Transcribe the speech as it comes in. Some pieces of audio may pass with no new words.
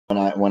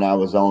when I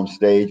was on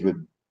stage with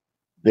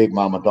Big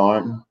Mama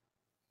Thornton,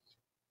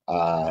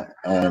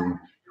 and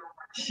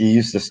she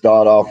used to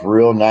start off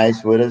real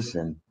nice with us,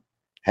 and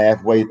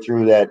halfway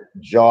through that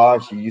jar,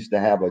 she used to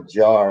have a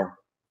jar,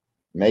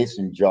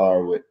 mason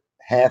jar with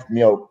half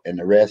milk and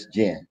the rest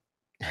gin.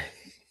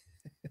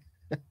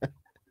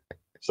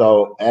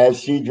 So as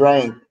she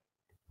drank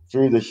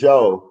through the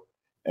show,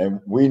 and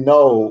we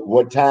know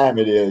what time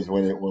it is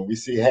when we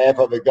see half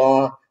of it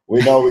gone,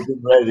 we know we're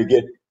getting ready to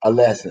get a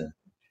lesson,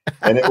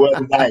 and it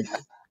wasn't nice.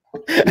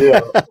 You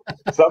know,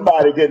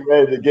 somebody getting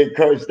ready to get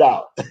cursed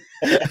out.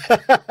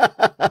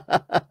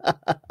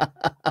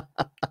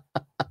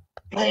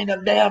 Playing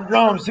them damn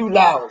drums too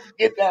loud.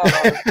 Get down on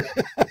it.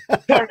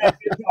 Turn that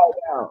guitar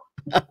down.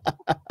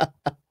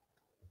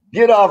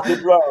 Get off the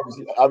drums.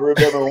 I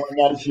remember one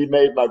night she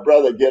made my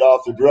brother get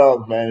off the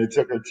drums, man. It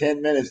took her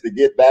 10 minutes to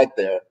get back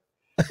there.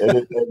 And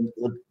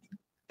the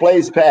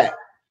place packed.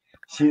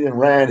 She done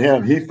ran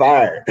him. He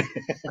fired.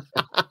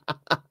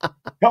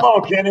 Come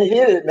on, Kenny,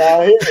 hit it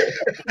now. Hit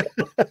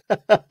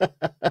it.